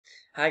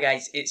Hi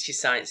guys, it's your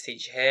science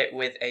teacher here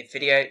with a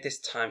video. This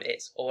time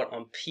it's all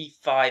on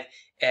P5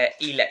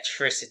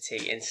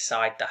 electricity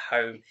inside the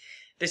home.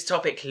 This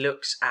topic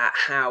looks at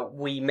how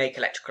we make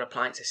electrical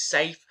appliances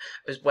safe,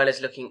 as well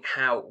as looking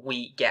how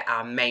we get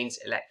our mains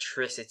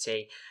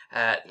electricity,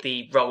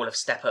 the role of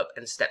step up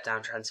and step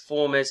down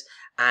transformers,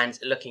 and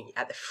looking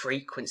at the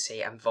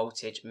frequency and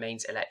voltage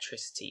mains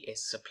electricity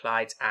is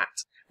supplied at.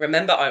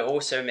 Remember, I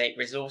also make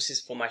resources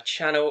for my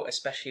channel,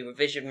 especially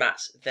revision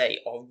maps. They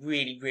are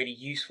really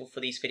useful for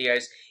these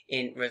videos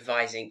in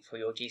revising for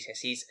your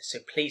GCSEs, so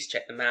please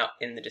check them out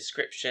in the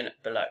description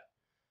below.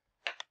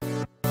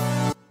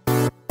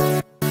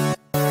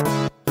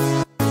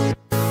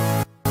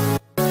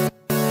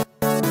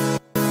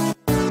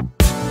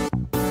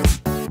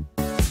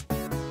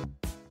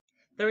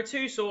 There are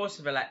two sources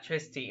of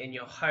electricity in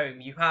your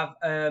home. You have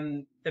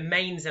the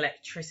mains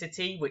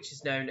electricity, which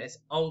is known as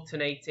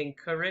alternating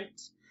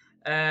current,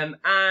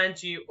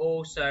 and you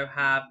also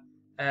have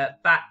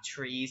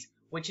batteries,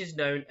 which is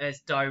known as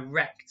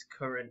direct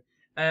current.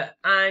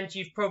 And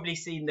you've probably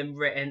seen them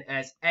written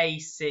as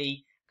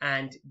AC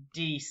and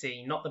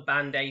DC, not the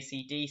band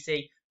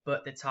AC/DC,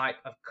 but the type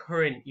of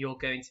current you're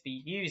going to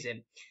be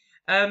using.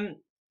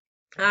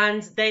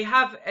 And they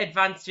have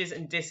advantages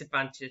and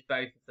disadvantages,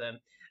 both of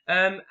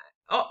them.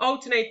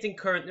 Alternating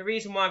current, the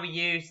reason why we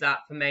use that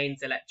for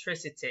mains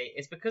electricity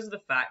is because of the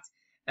fact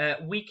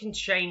we can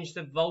change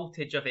the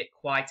voltage of it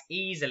quite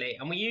easily,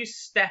 and we use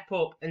step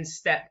up and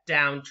step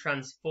down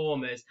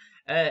transformers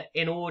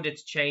in order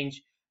to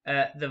change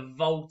the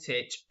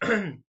voltage.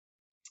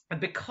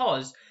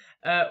 Because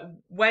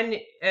when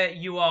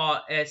you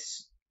are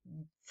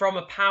from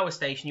a power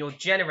station, you're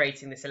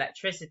generating this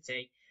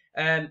electricity,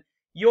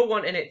 you're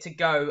wanting it to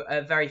go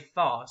very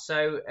far.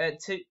 So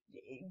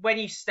when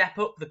you step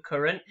up the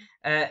current,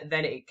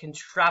 then it can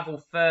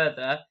travel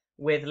further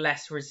with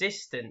less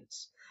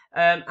resistance.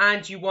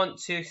 And you want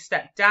to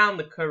step down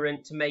the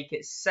current to make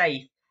it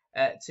safe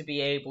to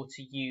be able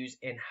to use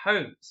in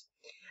homes.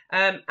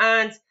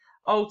 And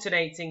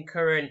alternating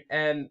current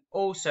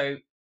also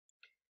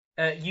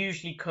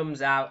usually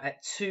comes out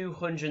at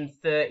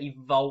 230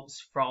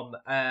 volts from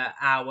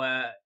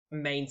our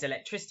mains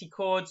electricity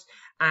cords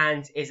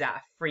and is at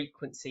a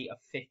frequency of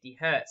 50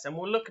 hertz. And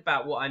we'll look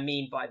about what I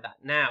mean by that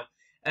now.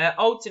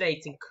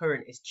 Alternating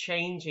current is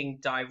changing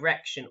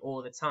direction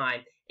all the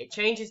time. It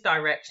changes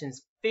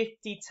directions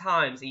 50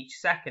 times each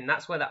second.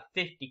 That's where that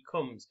 50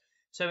 comes.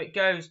 So it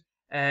goes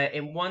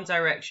in one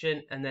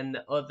direction and then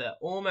the other,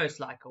 almost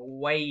like a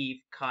wave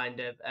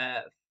kind of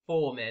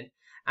forming.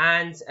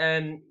 And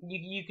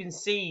you can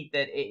see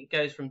that it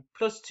goes from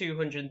plus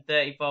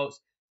 230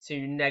 volts to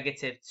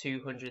negative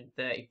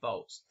 230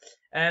 volts.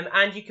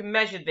 And you can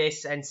measure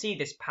this and see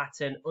this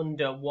pattern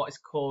under what is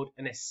called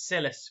an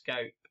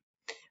oscilloscope.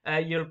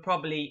 You'll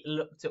probably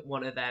looked at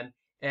one of them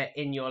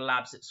in your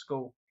labs at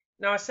school.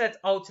 Now, I said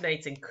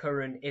alternating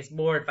current is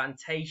more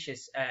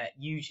advantageous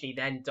usually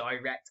than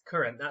direct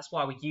current. That's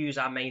why we use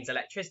our mains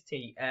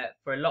electricity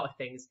for a lot of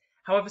things.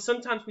 However,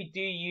 sometimes we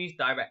do use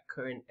direct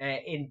current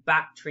in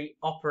battery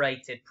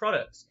operated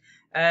products.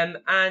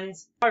 And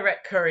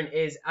direct current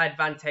is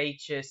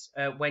advantageous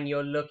when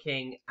you're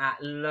looking at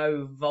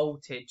low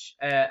voltage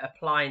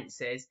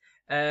appliances.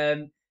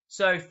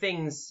 So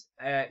things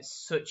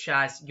such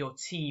as your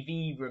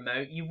TV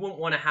remote, you wouldn't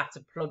want to have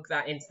to plug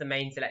that into the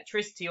mains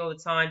electricity all the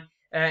time.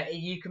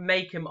 You can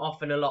make them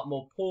often a lot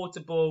more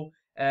portable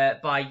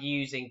by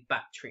using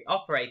battery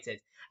operated.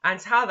 And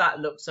how that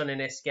looks on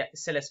an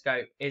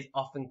oscilloscope is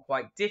often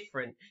quite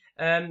different.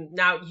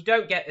 Now, you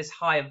don't get as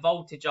high a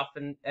voltage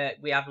often.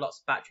 We have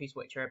lots of batteries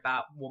which are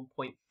about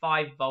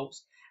 1.5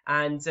 volts,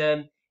 and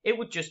it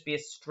would just be a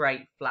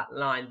straight flat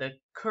line. The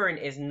current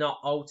is not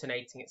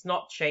alternating. It's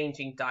not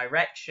changing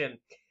direction.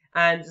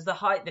 And the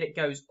height that it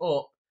goes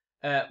up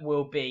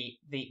will be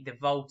the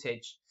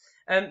voltage.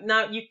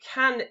 Now, you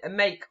can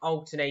make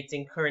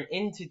alternating current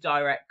into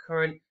direct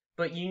current,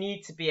 but you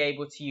need to be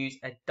able to use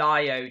a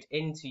diode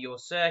into your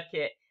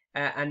circuit,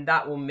 and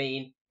that will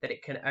mean that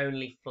it can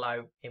only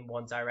flow in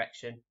one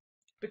direction.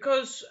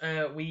 Because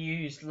we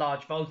use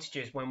large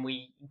voltages when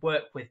we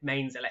work with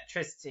mains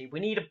electricity, we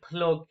need a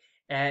plug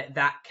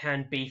that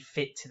can be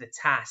fit to the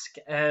task.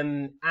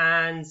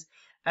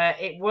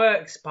 It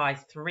works by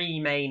three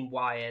main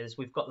wires.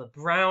 We've got the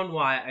brown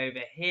wire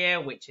over here,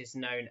 which is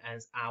known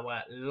as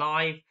our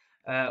live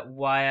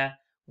wire.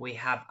 We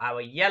have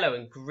our yellow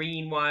and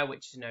green wire,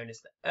 which is known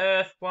as the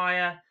earth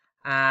wire,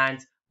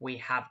 and we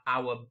have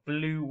our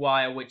blue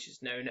wire, which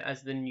is known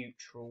as the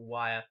neutral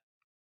wire.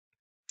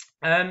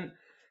 And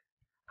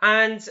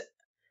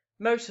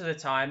most of the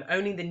time,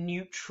 only the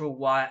neutral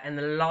wire and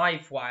the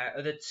live wire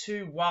are the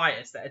two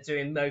wires that are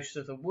doing most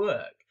of the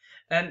work.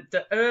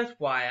 The earth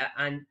wire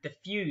and the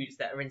fuse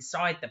that are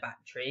inside the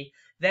battery,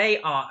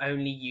 they are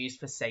only used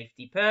for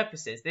safety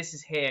purposes. This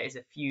is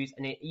a fuse,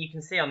 and you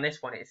can see on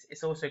this one,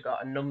 it's also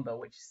got a number,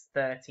 which is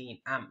 13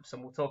 amps,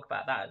 and we'll talk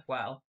about that as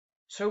well.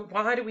 So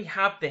why do we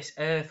have this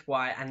earth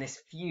wire and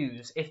this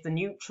fuse if the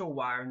neutral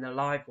wire and the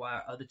live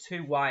wire are the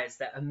two wires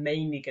that are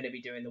mainly going to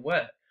be doing the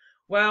work?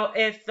 Well,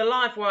 if the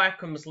live wire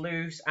comes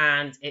loose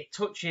and it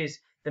touches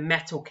the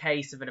metal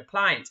case of an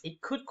appliance,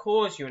 it could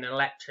cause you an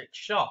electric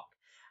shock.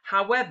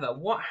 However,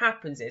 what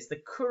happens is the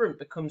current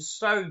becomes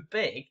so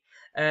big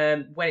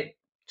when it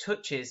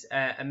touches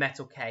a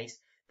metal case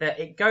that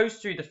it goes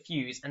through the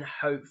fuse and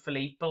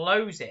hopefully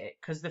blows it,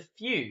 because the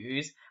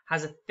fuse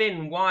has a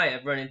thin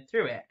wire running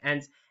through it,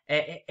 and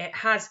it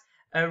has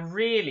a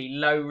really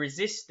low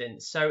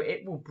resistance, so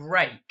it will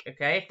break.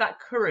 Okay, if that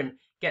current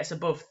gets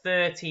above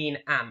 13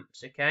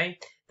 amps, okay,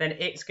 then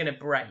it's going to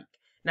break.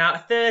 Now, a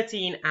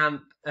 13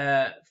 amp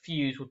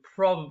fuse would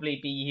probably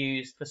be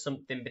used for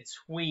something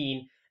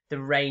between the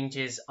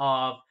ranges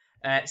of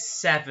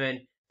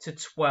 7 to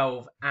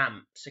 12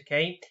 amps,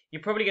 okay?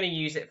 You're probably going to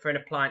use it for an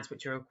appliance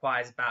which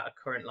requires about a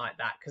current like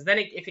that, because then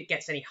if it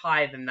gets any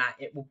higher than that,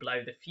 it will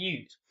blow the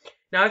fuse.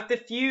 Now, if the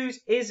fuse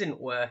isn't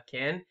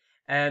working,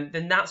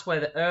 then that's where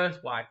the earth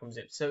wire comes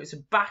in. So it's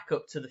a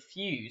backup to the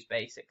fuse,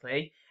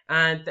 basically,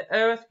 and the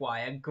earth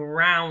wire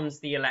grounds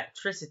the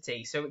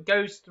electricity. So it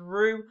goes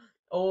through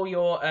all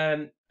your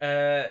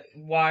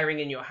wiring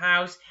in your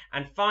house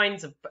and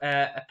finds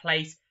a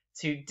place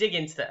to dig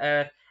into the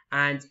earth,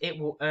 and it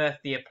will earth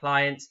the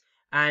appliance.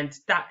 And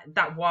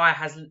that wire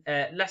has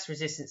less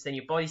resistance than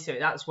your body, so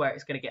that's where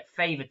it's going to get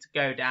favoured to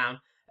go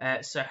down.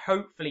 So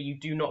hopefully you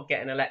do not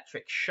get an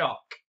electric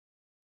shock.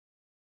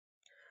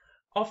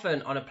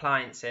 Often on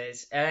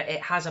appliances,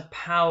 it has a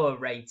power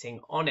rating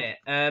on it,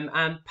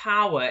 and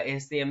power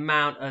is the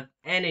amount of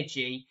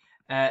energy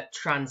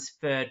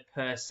transferred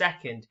per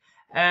second,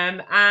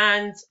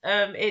 and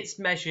it's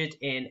measured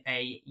in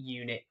a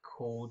unit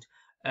called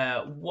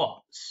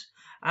watts.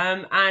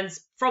 And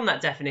from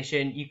that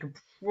definition, you can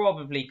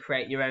probably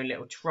create your own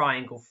little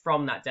triangle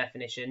from that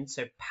definition.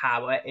 So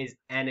power is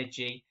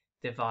energy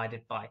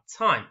divided by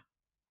time,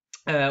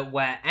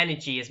 where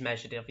energy is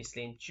measured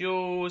obviously in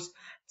joules,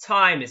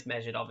 time is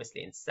measured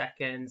obviously in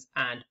seconds,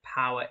 and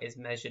power is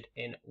measured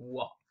in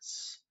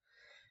watts.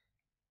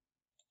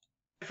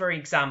 For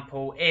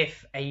example,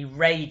 if a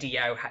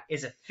radio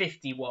is a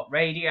 50-watt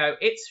radio,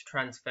 it's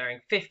transferring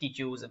 50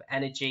 joules of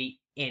energy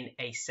in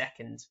a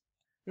second.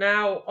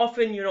 Now,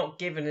 often you're not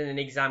given in an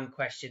exam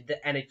question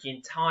the energy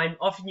and time.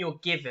 Often you're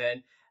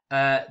given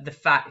the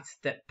fact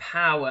that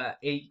power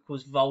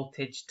equals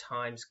voltage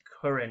times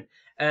current.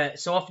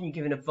 So often you're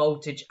given a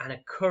voltage and a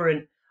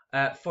current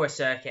for a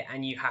circuit,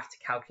 and you have to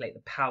calculate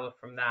the power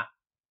from that.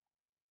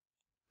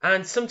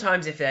 And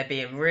sometimes if they're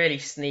being really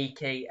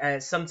sneaky,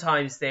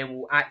 sometimes they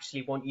will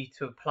actually want you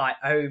to apply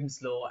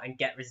Ohm's law and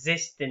get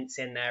resistance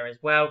in there as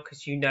well,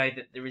 because you know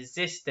that the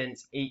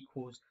resistance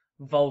equals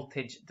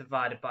voltage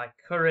divided by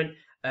current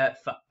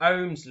for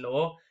Ohm's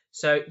law.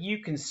 So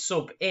you can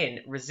sub in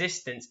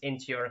resistance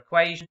into your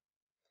equation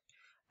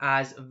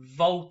as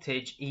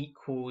voltage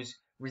equals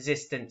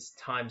resistance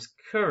times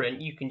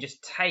current. You can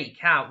just take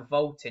out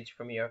voltage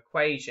from your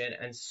equation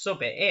and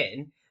sub it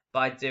in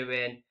by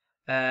doing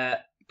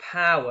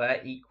power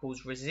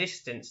equals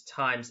resistance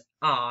times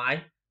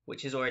I,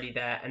 which is already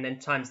there, and then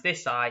times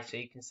this I, so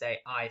you can say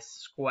I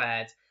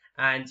squared,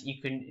 and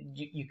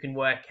you can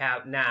work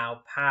out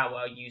now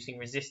power using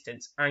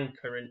resistance and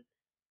current.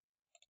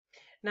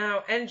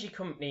 Now, energy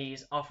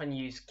companies often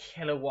use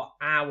kilowatt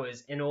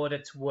hours in order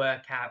to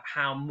work out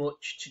how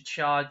much to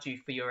charge you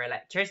for your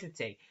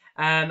electricity.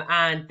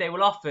 And they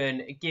will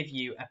often give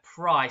you a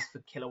price for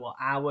kilowatt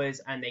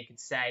hours, and they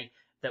could say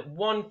that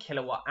 1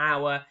 kilowatt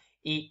hour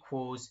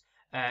equals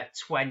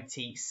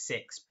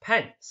 26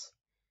 pence.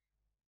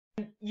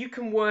 You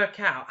can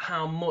work out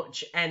how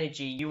much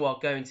energy you are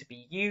going to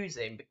be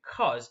using,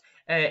 because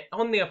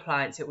on the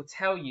appliance it will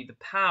tell you the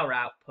power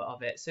output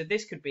of it. So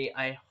this could be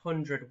a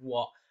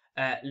 100-watt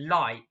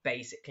light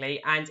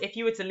basically, and if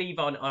you were to leave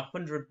on a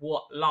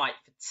 100-watt light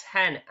for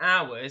 10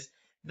 hours,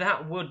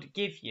 that would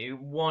give you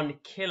 1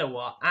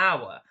 kilowatt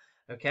hour.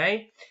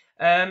 Okay,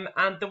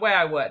 and the way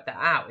I work that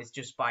out is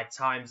just by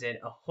times in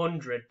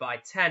 100 by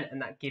 10,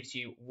 and that gives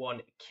you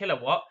 1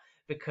 kilowatt,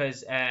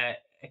 because a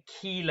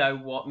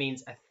kilowatt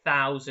means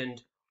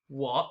 1,000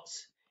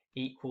 watts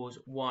equals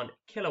 1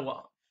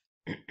 kilowatt.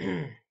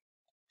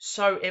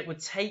 So it would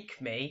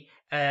take me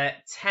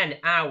 10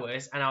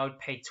 hours, and I would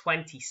pay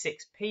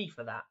 26p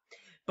for that.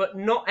 But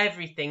not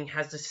everything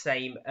has the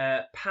same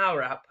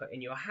power output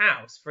in your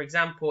house. For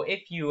example,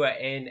 if you were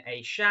in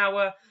a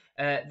shower,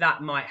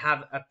 that might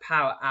have a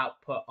power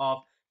output of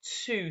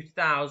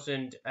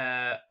 2,000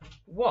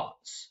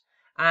 watts.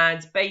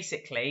 And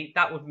basically,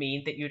 that would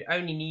mean that you'd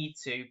only need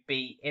to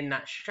be in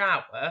that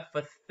shower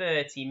for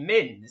 30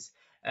 mins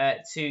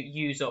to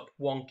use up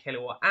 1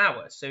 kilowatt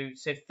hour. So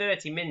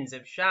 30 mins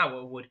of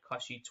shower would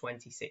cost you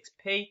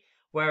 26p,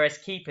 whereas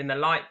keeping the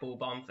light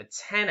bulb on for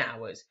 10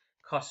 hours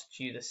costs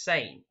you the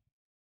same.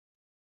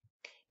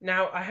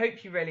 Now, I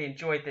hope you really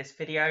enjoyed this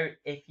video.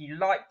 If you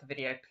liked the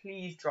video,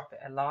 please drop it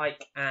a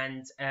like,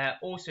 and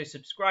also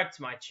subscribe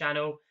to my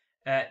channel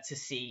to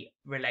see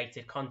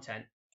related content.